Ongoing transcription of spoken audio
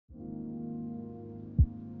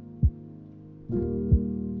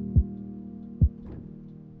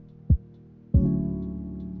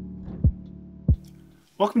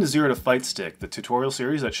Welcome to Zero to Fightstick, the tutorial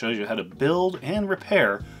series that shows you how to build and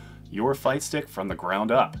repair your Fightstick from the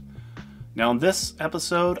ground up. Now in this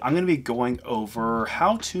episode, I'm going to be going over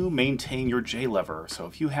how to maintain your J-lever. So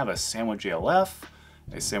if you have a Sanwa JLF,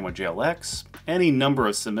 a Sanwa JLX, any number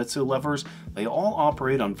of Seimitsu levers, they all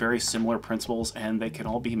operate on very similar principles and they can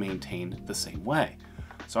all be maintained the same way.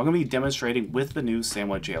 So I'm going to be demonstrating with the new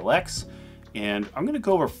Sanwa JLX, and I'm going to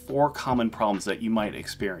go over 4 common problems that you might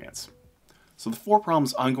experience. So the 4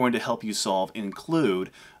 problems I'm going to help you solve include,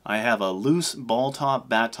 I have a loose ball top,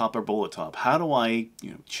 bat top, or bullet top. How do I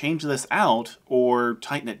change this out or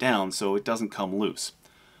tighten it down so it doesn't come loose?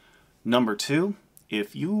 Number 2,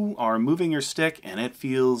 if you are moving your stick and it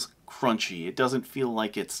feels crunchy, it doesn't feel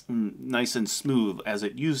like it's nice and smooth as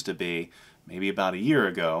it used to be, maybe about a year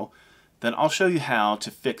ago, then I'll show you how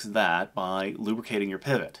to fix that by lubricating your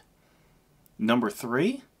pivot. Number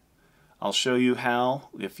 3, I'll show you how,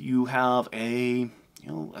 if you have a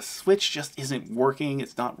switch just isn't working,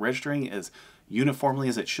 it's not registering as uniformly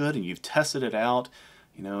as it should, and you've tested it out,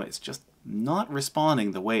 it's just not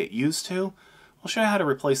responding the way it used to, I'll show you how to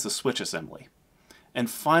replace the switch assembly.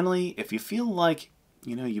 And finally, if you feel like,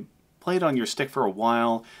 you played on your stick for a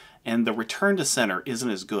while and the return to center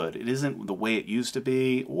isn't as good, it isn't the way it used to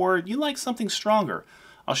be, or you like something stronger,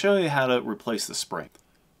 I'll show you how to replace the spring.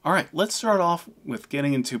 Alright, let's start off with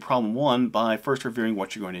getting into problem 1 by first reviewing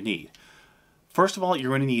what you're going to need. First of all,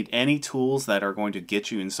 you're going to need any tools that are going to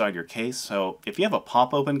get you inside your case. So if you have a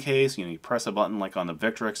pop-open case, you press a button like on the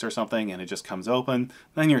Victrix or something and it just comes open,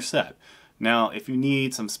 then you're set. Now, if you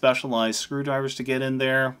need some specialized screwdrivers to get in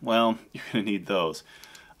there, well, you're going to need those.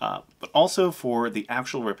 But also for the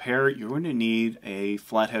actual repair, you're going to need a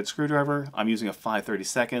flathead screwdriver. I'm using a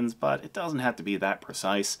 5/32, but it doesn't have to be that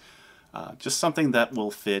precise. Just something that will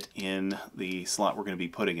fit in the slot we're going to be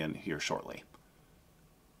putting in here shortly.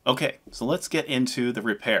 Okay, so let's get into the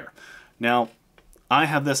repair. Now, I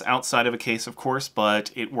have this outside of a case, of course, but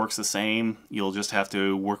it works the same. You'll just have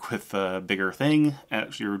to work with a bigger thing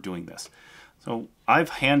as you're doing this. So I've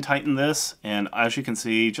hand tightened this, and as you can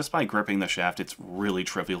see, just by gripping the shaft, it's really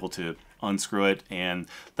trivial to unscrew it, and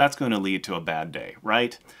that's going to lead to a bad day,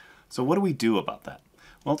 right? So what do we do about that?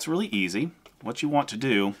 Well, it's really easy. What you want to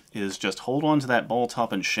do is just hold on to that ball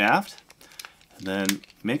top and shaft, and then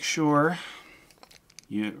make sure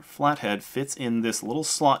your flathead fits in this little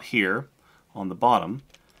slot here on the bottom.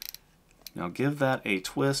 Now give that a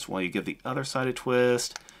twist while you give the other side a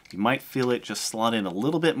twist. You might feel it just slot in a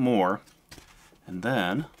little bit more, and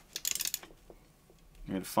then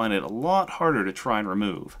you're going to find it a lot harder to try and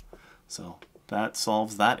remove. So that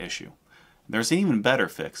solves that issue. There's an even better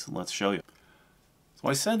fix. Let's show you. So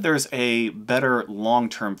I said there's a better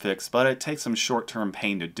long-term fix, but it takes some short-term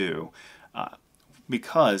pain to do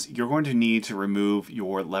because you're going to need to remove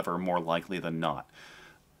your lever more likely than not.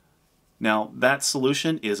 Now that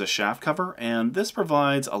solution is a shaft cover, and this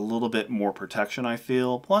provides a little bit more protection, I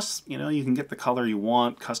feel. Plus, you can get the color you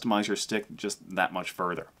want, customize your stick just that much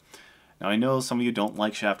further. Now I know some of you don't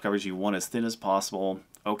like shaft covers, you want as thin as possible.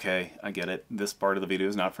 Okay, I get it. This part of the video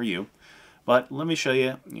is not for you. But let me show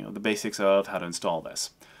you, the basics of how to install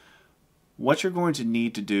this. What you're going to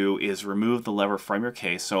need to do is remove the lever from your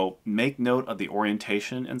case, so make note of the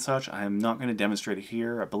orientation and such. I am not going to demonstrate it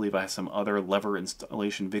here. I believe I have some other lever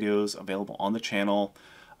installation videos available on the channel.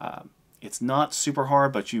 It's not super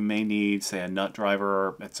hard, but you may need, say, a nut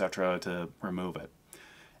driver, etc. to remove it.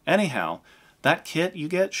 Anyhow, that kit you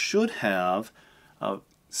get should have a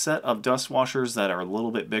set of dust washers that are a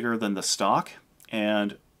little bit bigger than the stock,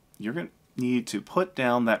 and you're going to need to put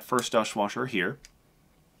down that first dust washer here.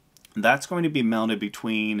 That's going to be mounted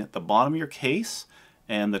between the bottom of your case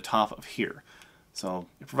and the top of here. So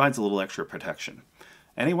it provides a little extra protection.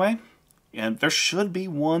 Anyway, and there should be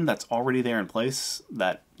one that's already there in place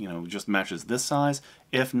that, just matches this size.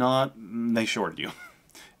 If not, they shorted you.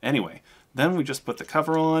 Anyway, then we just put the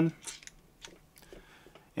cover on,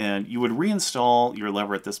 and you would reinstall your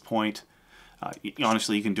lever at this point.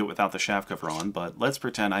 Honestly, you can do it without the shaft cover on, but let's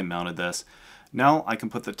pretend I mounted this. Now I can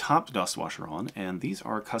put the top dust washer on, and these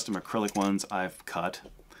are custom acrylic ones I've cut.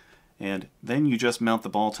 And then you just mount the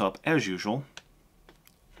ball top as usual.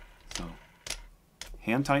 So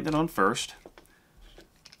hand tighten it on first.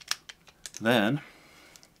 Then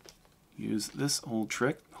use this old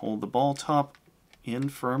trick. Hold the ball top in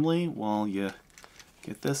firmly while you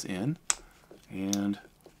get this in, and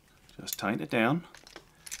just tighten it down.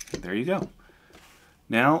 And there you go.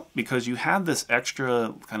 Now, because you have this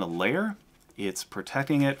extra kind of layer, it's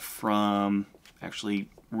protecting it from actually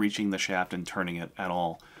reaching the shaft and turning it at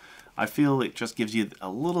all. I feel it just gives you a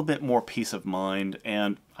little bit more peace of mind,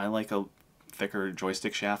 and I like a thicker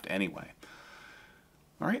joystick shaft anyway.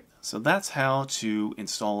 Alright, so that's how to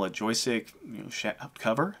install a joystick shaft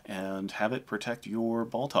cover and have it protect your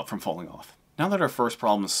ball top from falling off. Now that our first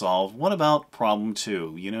problem is solved, what about problem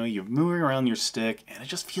 2? You know, you're moving around your stick and it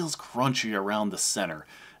just feels crunchy around the center.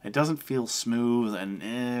 It doesn't feel smooth,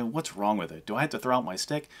 and what's wrong with it? Do I have to throw out my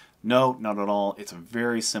stick? No, not at all. It's a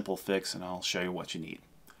very simple fix, and I'll show you what you need.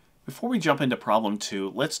 Before we jump into problem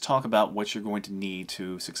 2, let's talk about what you're going to need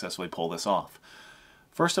to successfully pull this off.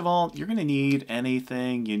 First of all, you're going to need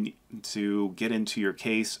anything you need to get into your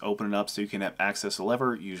case, open it up so you can have access to a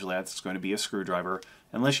lever. Usually that's going to be a screwdriver,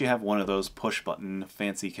 unless you have one of those push button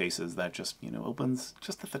fancy cases that just, opens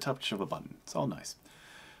just at the touch of a button. It's all nice.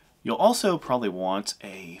 You'll also probably want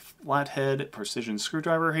a flathead precision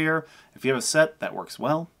screwdriver here. If you have a set, that works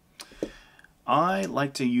well. I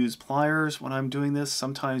like to use pliers when I'm doing this.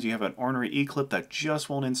 Sometimes you have an ornery E-clip that just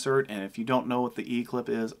won't insert, and if you don't know what the E-clip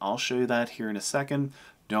is, I'll show you that here in a second.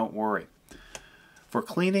 Don't worry. For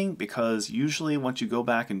cleaning, because usually once you go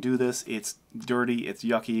back and do this, it's dirty, it's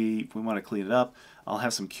yucky, if we want to clean it up, I'll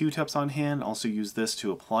have some Q-tips on hand. Also use this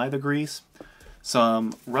to apply the grease.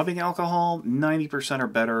 Some rubbing alcohol, 90% or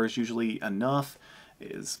better is usually enough.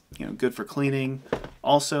 Is good for cleaning.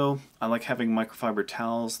 Also, I like having microfiber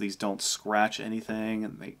towels. These don't scratch anything,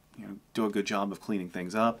 and they do a good job of cleaning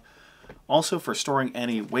things up. Also, for storing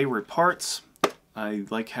any wayward parts, I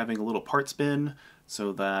like having a little parts bin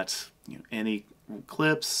so that any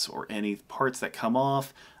clips or any parts that come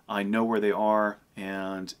off, I know where they are,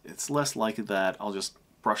 and it's less likely that I'll just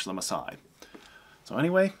brush them aside. So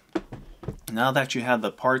anyway, now that you have the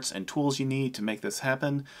parts and tools you need to make this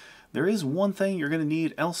happen, there is one thing you're going to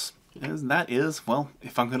need else, and that is, well,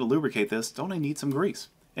 if I'm going to lubricate this, don't I need some grease?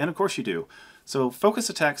 And of course you do. So Focus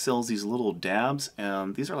Attack sells these little dabs,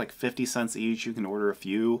 and these are like 50 cents each. You can order a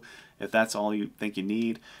few if that's all you think you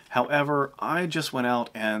need. However, I just went out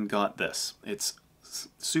and got this. It's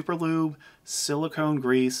Super Lube silicone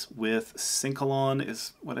grease with Syncolon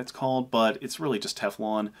is what it's called, but it's really just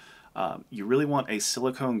Teflon. You really want a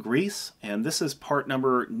silicone grease, and this is part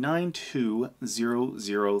number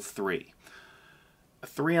 92003. A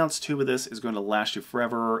 3-ounce tube of this is going to last you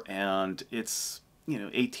forever, and it's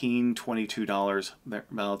 $18, $22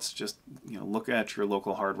 thereabouts. Just look at your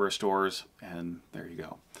local hardware stores, and there you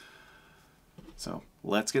go. So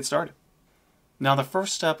let's get started. Now the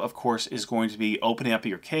first step, of course, is going to be opening up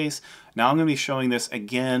your case. Now I'm going to be showing this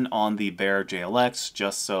again on the Bear JLX,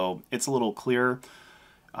 just so it's a little clearer.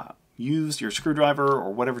 Use your screwdriver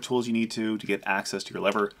or whatever tools you need to get access to your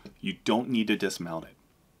lever. You don't need to dismount it.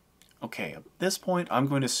 Okay, at this point I'm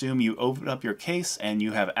going to assume you open up your case and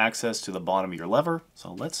you have access to the bottom of your lever.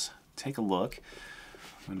 So let's take a look.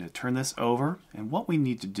 I'm going to turn this over, and what we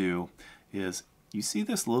need to do is, you see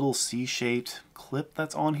this little C-shaped clip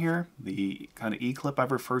that's on here? The kind of E-clip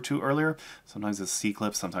I've referred to earlier. Sometimes it's a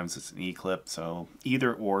C-clip, sometimes it's an E-clip, so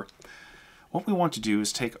either or. What we want to do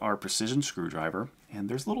is take our precision screwdriver, and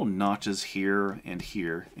there's little notches here, and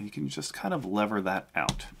you can just kind of lever that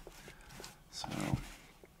out. So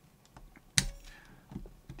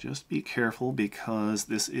just be careful because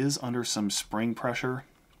this is under some spring pressure.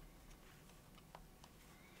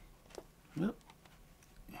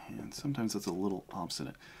 And sometimes it's a little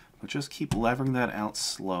obstinate, but just keep levering that out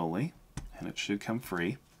slowly and it should come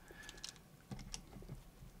free.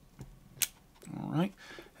 Alright,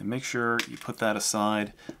 and make sure you put that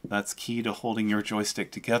aside. That's key to holding your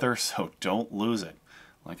joystick together, so don't lose it.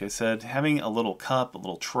 Like I said, having a little cup, a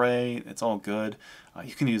little tray, it's all good.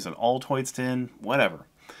 You can use an Altoids tin, whatever.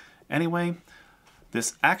 Anyway,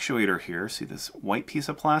 this actuator here, see this white piece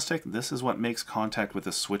of plastic? This is what makes contact with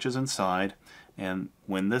the switches inside, and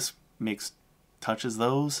when this touches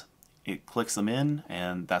those, it clicks them in,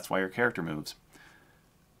 and that's why your character moves.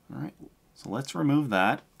 Alright, so let's remove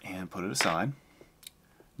that and put it aside.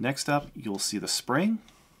 Next up, you'll see the spring.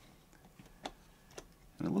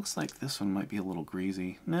 And it looks like this one might be a little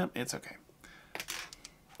greasy. Nope, it's okay.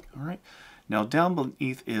 Alright, now down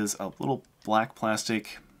beneath is a little black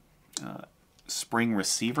plastic spring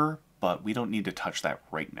receiver, but we don't need to touch that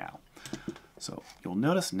right now. So you'll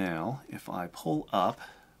notice now, if I pull up,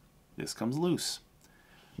 this comes loose.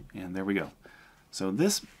 And there we go. So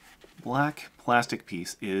this black plastic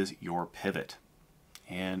piece is your pivot.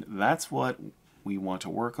 And that's what we want to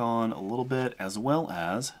work on a little bit, as well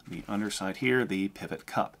as the underside here, the pivot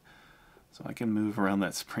cup. So I can move around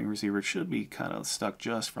that spring receiver. It should be kind of stuck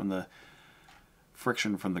just from the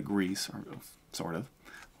friction from the grease, or sort of,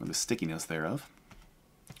 or the stickiness thereof.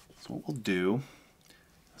 So what we'll do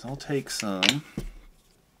is I'll take some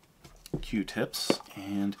Q-tips,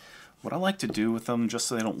 and what I like to do with them, just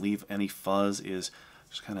so they don't leave any fuzz, is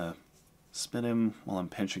just kind of spin them while I'm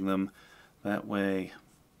pinching them. That way,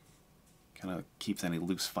 kind of keeps any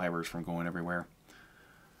loose fibers from going everywhere.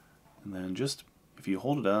 And then just, if you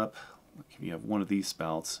hold it up, like if you have one of these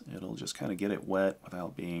spouts, it'll just kind of get it wet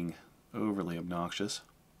without being overly obnoxious.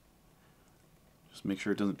 Just make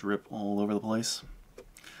sure it doesn't drip all over the place.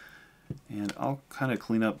 And I'll kind of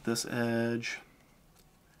clean up this edge.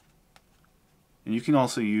 And you can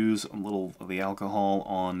also use a little of the alcohol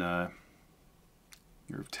on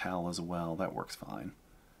your towel as well. That works fine.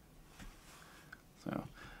 So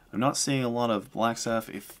I'm not seeing a lot of black stuff.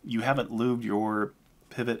 If you haven't lubed your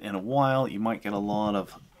pivot in a while, you might get a lot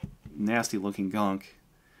of nasty looking gunk.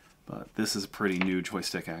 But this is a pretty new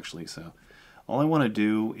joystick actually. So all I want to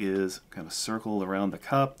do is kind of circle around the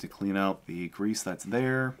cup to clean out the grease that's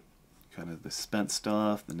there. Kind of the spent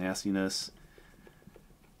stuff, the nastiness.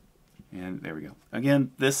 And there we go.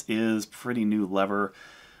 Again, this is pretty new lever.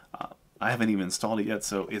 I haven't even installed it yet,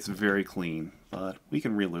 so it's very clean, but we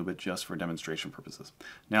can relube it just for demonstration purposes.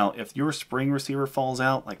 Now, if your spring receiver falls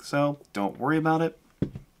out like so, don't worry about it.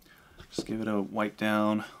 Just give it a wipe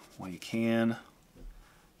down while you can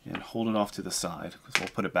and hold it off to the side because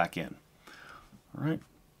we'll put it back in. All right.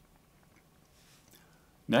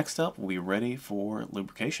 Next up, we'll be ready for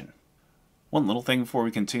lubrication. One little thing before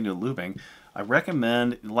we continue lubing, I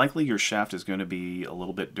recommend, likely your shaft is going to be a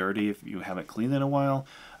little bit dirty if you haven't cleaned it in a while.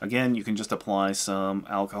 Again, you can just apply some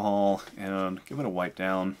alcohol and give it a wipe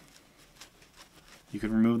down. You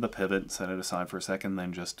can remove the pivot, set it aside for a second,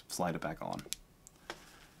 then just slide it back on.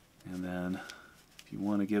 And then if you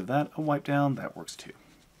want to give that a wipe down, that works too.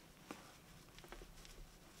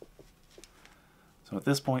 So at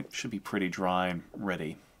this point, it should be pretty dry and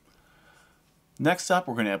ready. Next up,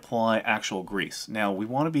 we're going to apply actual grease. Now, we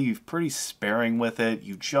want to be pretty sparing with it.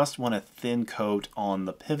 You just want a thin coat on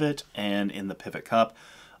the pivot and in the pivot cup.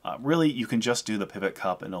 Really, you can just do the pivot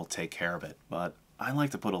cup and it'll take care of it. But I like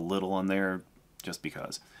to put a little on there just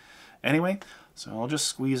because. Anyway, so I'll just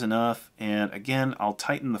squeeze enough. And again, I'll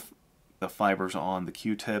tighten the fibers on the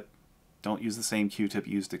Q-tip. Don't use the same Q-tip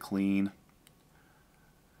used to clean.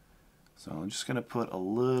 So I'm just going to put a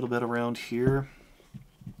little bit around here.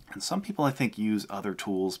 And some people, I think, use other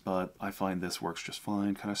tools, but I find this works just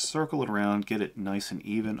fine. Kind of circle it around, get it nice and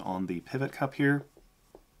even on the pivot cup here.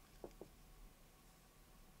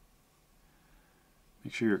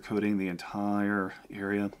 Make sure you're coating the entire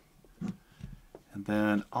area. And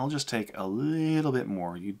then I'll just take a little bit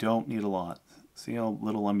more. You don't need a lot. See how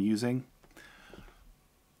little I'm using?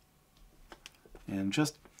 And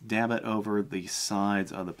just dab it over the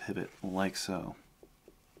sides of the pivot like so.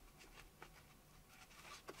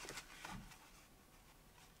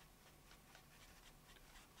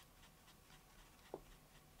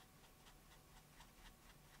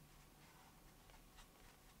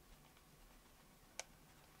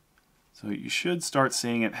 So you should start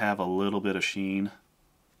seeing it have a little bit of sheen.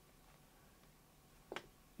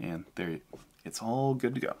 And there, it's all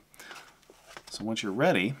good to go. So once you're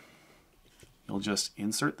ready, you'll just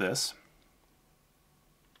insert this.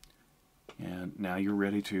 And now you're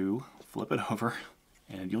ready to flip it over.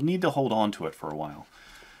 And you'll need to hold on to it for a while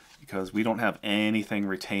because we don't have anything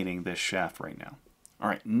retaining this shaft right now. All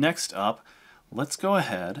right, next up, let's go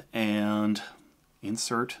ahead and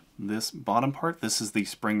insert this bottom part. This is the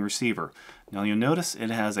spring receiver. Now you'll notice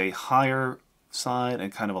it has a higher side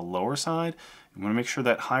and kind of a lower side. You want to make sure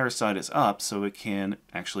that higher side is up so it can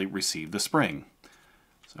actually receive the spring.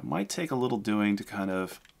 So it might take a little doing to kind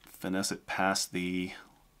of finesse it past the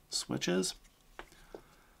switches.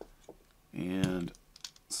 And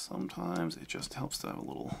sometimes it just helps to have a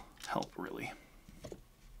little help, really.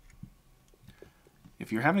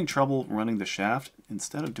 If you're having trouble running the shaft,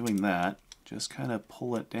 instead of doing that, just kind of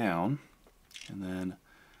pull it down and then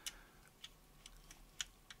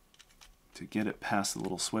to get it past the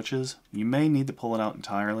little switches. You may need to pull it out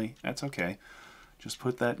entirely. That's okay. Just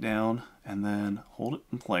put that down and then hold it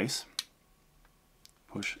in place.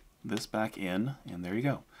 Push this back in and there you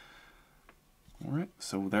go. All right,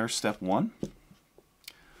 so there's step one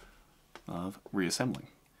of reassembling.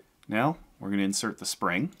 Now we're going to insert the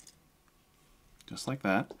spring just like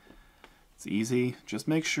that. It's easy. Just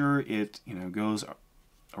make sure it, goes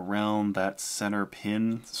around that center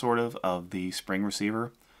pin sort of the spring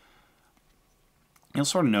receiver. You'll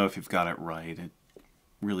sort of know if you've got it right. It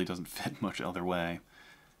really doesn't fit much other way.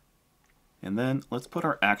 And then let's put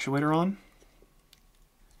our actuator on.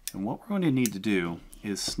 And what we're going to need to do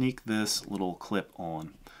is sneak this little clip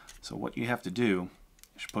on. So what you have to do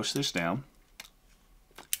is push this down.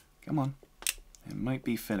 Come on. It might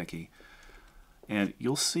be finicky. And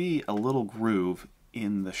you'll see a little groove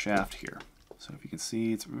in the shaft here. So if you can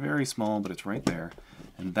see, it's very small, but it's right there.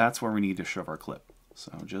 And that's where we need to shove our clip.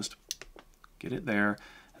 So just get it there.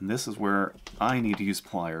 And this is where I need to use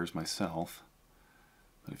pliers myself.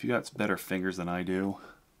 But if you got better fingers than I do,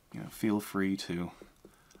 feel free to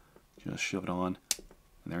just shove it on.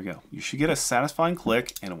 And there we go. You should get a satisfying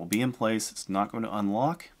click, and it will be in place. It's not going to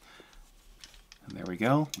unlock. And there we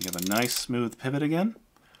go. We have a nice smooth pivot again,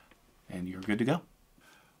 and you're good to go.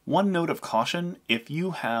 One note of caution, if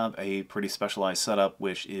you have a pretty specialized setup,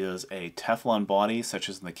 which is a Teflon body, such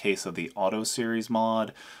as in the case of the Auto Series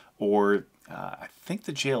mod, or I think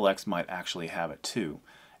the JLX might actually have it too,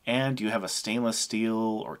 and you have a stainless steel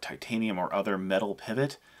or titanium or other metal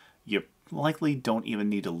pivot, you likely don't even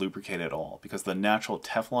need to lubricate at all, because the natural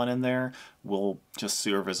Teflon in there will just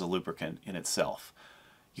serve as a lubricant in itself.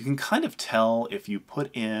 You can kind of tell if you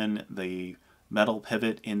put in the metal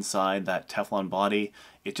pivot inside that Teflon body,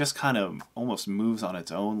 it just kind of almost moves on its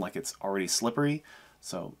own like it's already slippery.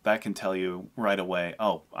 So that can tell you right away,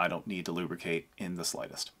 oh, I don't need to lubricate in the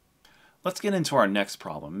slightest. Let's get into our next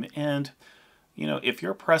problem. And if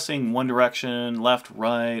you're pressing one direction, left,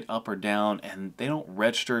 right, up or down, and they don't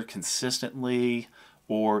register consistently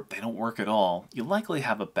or they don't work at all, you likely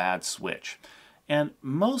have a bad switch. And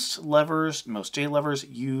most levers, most J levers,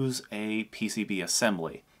 use a PCB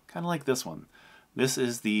assembly, kind of like this one. This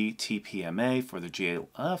is the TPMA for the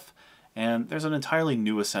JLF, and there's an entirely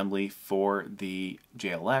new assembly for the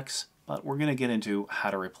JLX, but we're going to get into how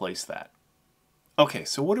to replace that. Okay,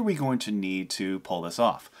 so what are we going to need to pull this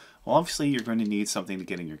off? Well, obviously you're going to need something to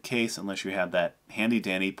get in your case, unless you have that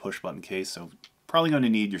handy-dandy push-button case, so probably going to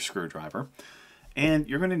need your screwdriver. And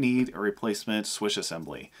you're going to need a replacement switch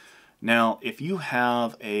assembly. Now, if you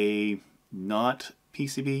have a not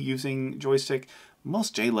PCB using joystick,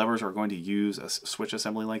 most J levers are going to use a switch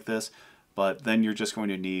assembly like this, but then you're just going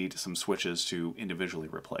to need some switches to individually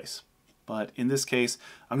replace. But in this case,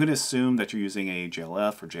 I'm going to assume that you're using a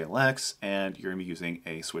JLF or JLX, and you're going to be using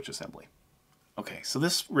a switch assembly. Okay, so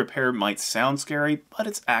this repair might sound scary, but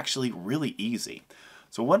it's actually really easy.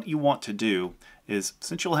 So what you want to do is,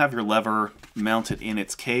 since you'll have your lever mounted in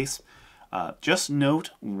its case, just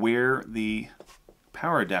note where the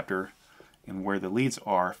power adapter and where the leads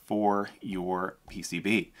are for your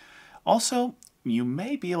PCB. Also, you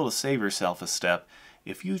may be able to save yourself a step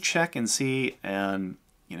if you check and see, and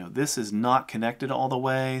this is not connected all the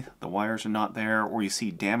way, the wires are not there, or you see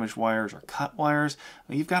damaged wires or cut wires,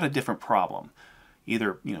 you've got a different problem.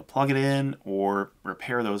 Either plug it in or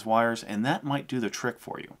repair those wires, and that might do the trick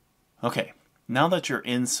for you. Okay, now that you're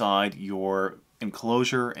inside your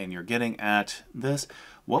enclosure and you're getting at this,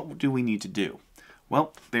 what do we need to do?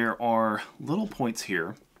 Well, there are little points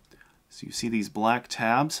here. So you see these black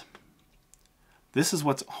tabs? This is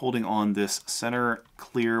what's holding on this center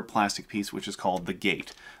clear plastic piece, which is called the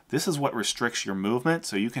gate. This is what restricts your movement,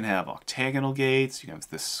 so you can have octagonal gates, you can have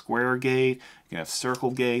this square gate, you can have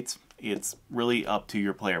circle gates. It's really up to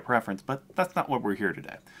your player preference, but that's not what we're here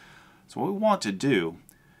today. So what we want to do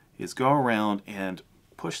is go around and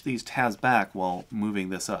push these tabs back while moving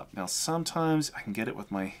this up. Now sometimes I can get it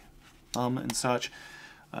with my thumb and such.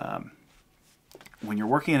 When you're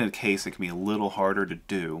working in a case, it can be a little harder to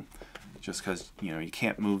do just because you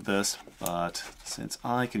can't move this, but since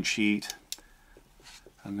I can cheat,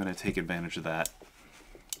 I'm going to take advantage of that.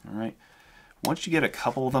 Alright, once you get a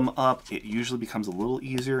couple of them up, it usually becomes a little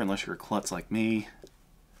easier unless you're a klutz like me,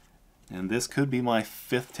 and this could be my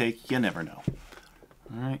 5th take, you never know.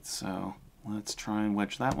 Alright, so let's try and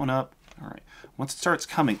wedge that one up. Alright, once it starts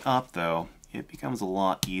coming up though, it becomes a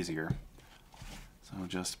lot easier. So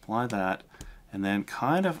just apply that, and then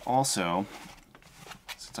kind of also,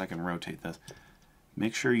 since I can rotate this,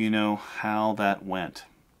 make sure you know how that went.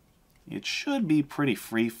 It should be pretty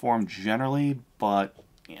free-form generally, but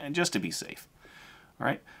just to be safe.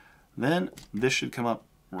 Alright, then this should come up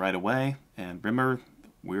right away, and remember,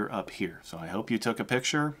 we're up here. So I hope you took a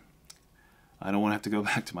picture. I don't want to have to go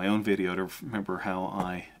back to my own video to remember how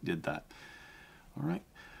I did that. Alright,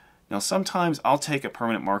 now sometimes I'll take a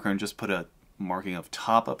permanent marker and just put a marking of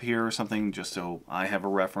top up here or something just so I have a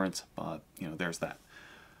reference, but there's that.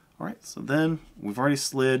 Alright, so then we've already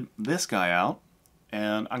slid this guy out,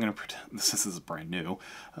 and I'm going to pretend this is brand new.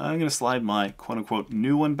 I'm going to slide my quote-unquote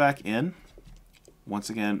new one back in.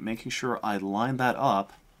 Once again, making sure I line that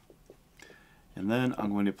up, and then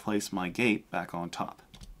I'm going to place my gate back on top.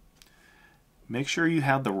 Make sure you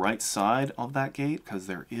have the right side of that gate, because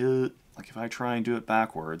there is, like if I try and do it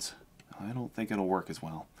backwards, I don't think it'll work as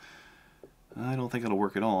well. I don't think it'll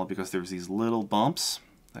work at all because there's these little bumps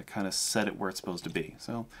that kind of set it where it's supposed to be.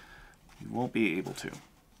 So you won't be able to.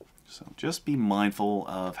 So just be mindful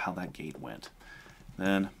of how that gate went.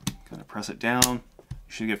 Then kind of press it down. You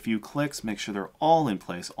should get a few clicks. Make sure they're all in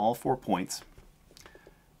place, all 4 points.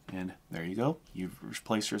 And there you go. You've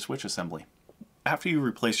replaced your switch assembly. After you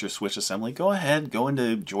replace your switch assembly, go ahead, go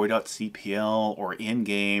into joy.cpl or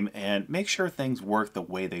in-game and make sure things work the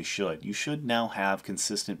way they should. You should now have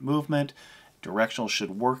consistent movement. Directional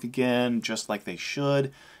should work again, just like they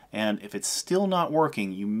should. And if it's still not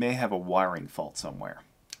working, you may have a wiring fault somewhere.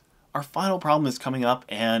 Our final problem is coming up,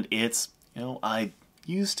 and it's, I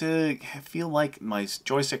used to feel like my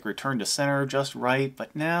joystick returned to center just right,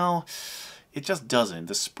 but now it just doesn't.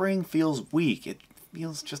 The spring feels weak. It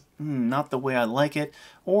feels just not the way I like it,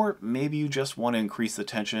 or maybe you just want to increase the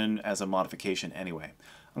tension as a modification anyway.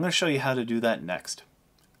 I'm going to show you how to do that next.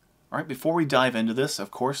 Alright, before we dive into this,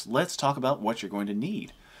 of course, let's talk about what you're going to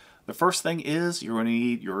need. The first thing is you're going to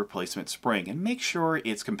need your replacement spring, and make sure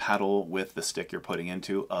it's compatible with the stick you're putting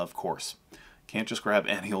into, of course. Can't just grab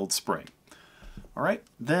any old spring. Alright,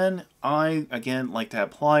 then I, again, like to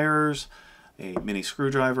have pliers, a mini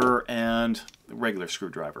screwdriver, and a regular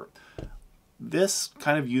screwdriver. This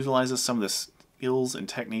kind of utilizes some of the skills and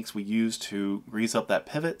techniques we use to grease up that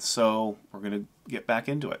pivot, so we're going to get back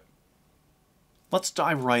into it. Let's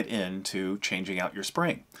dive right into changing out your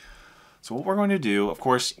spring. So what we're going to do, of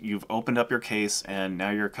course, you've opened up your case and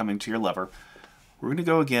now you're coming to your lever. We're going to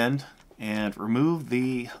go again and remove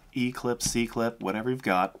the E-clip, C-clip, whatever you've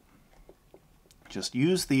got. Just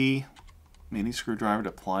use the mini screwdriver to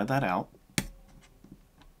apply that out.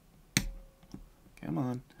 Come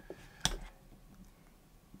on.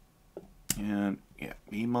 And yeah,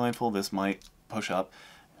 be mindful, this might push up.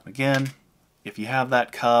 Again, if you have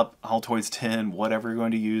that cup, Altoids tin, whatever you're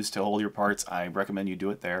going to use to hold your parts, I recommend you do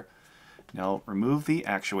it there. Now remove the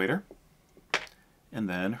actuator and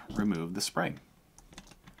then remove the spring.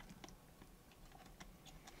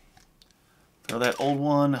 Throw that old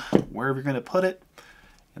one wherever you're going to put it,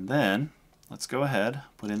 and then let's go ahead,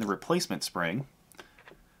 put in the replacement spring,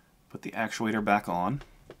 put the actuator back on.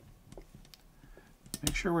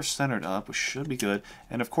 Make sure we're centered up, which should be good.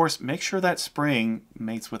 And of course, make sure that spring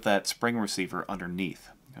mates with that spring receiver underneath.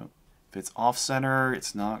 If it's off center,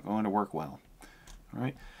 it's not going to work well. All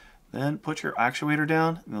right, then put your actuator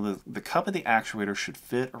down. Now the cup of the actuator should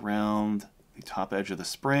fit around the top edge of the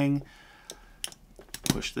spring.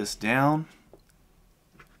 Push this down.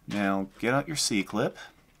 Now get out your C-clip.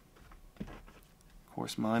 Of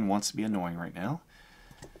course, mine wants to be annoying right now.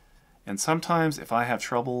 And sometimes if I have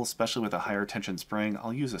trouble, especially with a higher tension spring,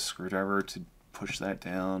 I'll use a screwdriver to push that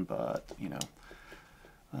down, but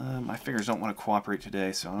my fingers don't want to cooperate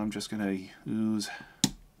today, so I'm just going to use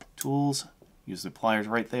tools, use the pliers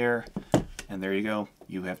right there, and there you go.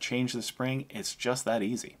 You have changed the spring. It's just that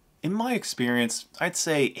easy. In my experience, I'd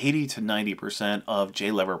say 80 to 90% of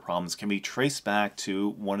J-lever problems can be traced back to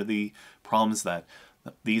one of the problems that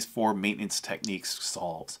these 4 maintenance techniques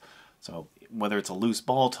solves. So whether it's a loose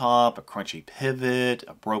ball top, a crunchy pivot,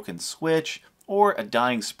 a broken switch, or a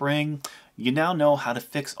dying spring, you now know how to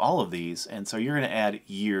fix all of these, and so you're going to add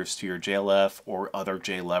years to your JLF or other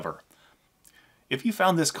J-lever. If you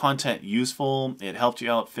found this content useful, it helped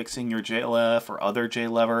you out fixing your JLF or other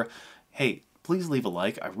J-lever, hey, please leave a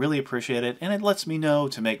like. I really appreciate it, and it lets me know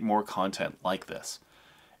to make more content like this.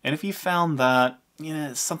 And if you found that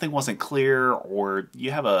something wasn't clear, or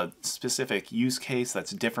you have a specific use case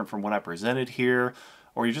that's different from what I presented here,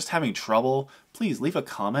 or you're just having trouble, please leave a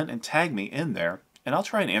comment and tag me in there, and I'll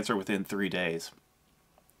try and answer within 3 days.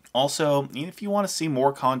 Also, if you want to see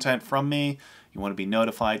more content from me, you want to be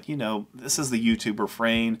notified, this is the YouTube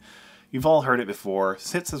refrain. You've all heard it before.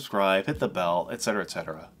 Hit subscribe, hit the bell, etc.,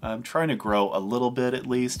 etc. I'm trying to grow a little bit at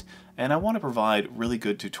least, and I want to provide really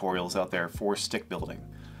good tutorials out there for stick building.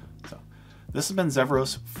 So, this has been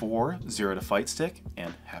Zevros for Zero to Fightstick,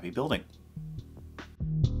 and happy building.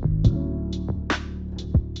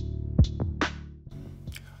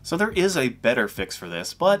 So there is a better fix for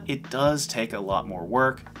this, but it does take a lot more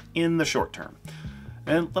work in the short term.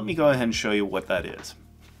 And let me go ahead and show you what that is.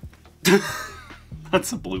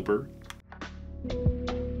 That's a blooper.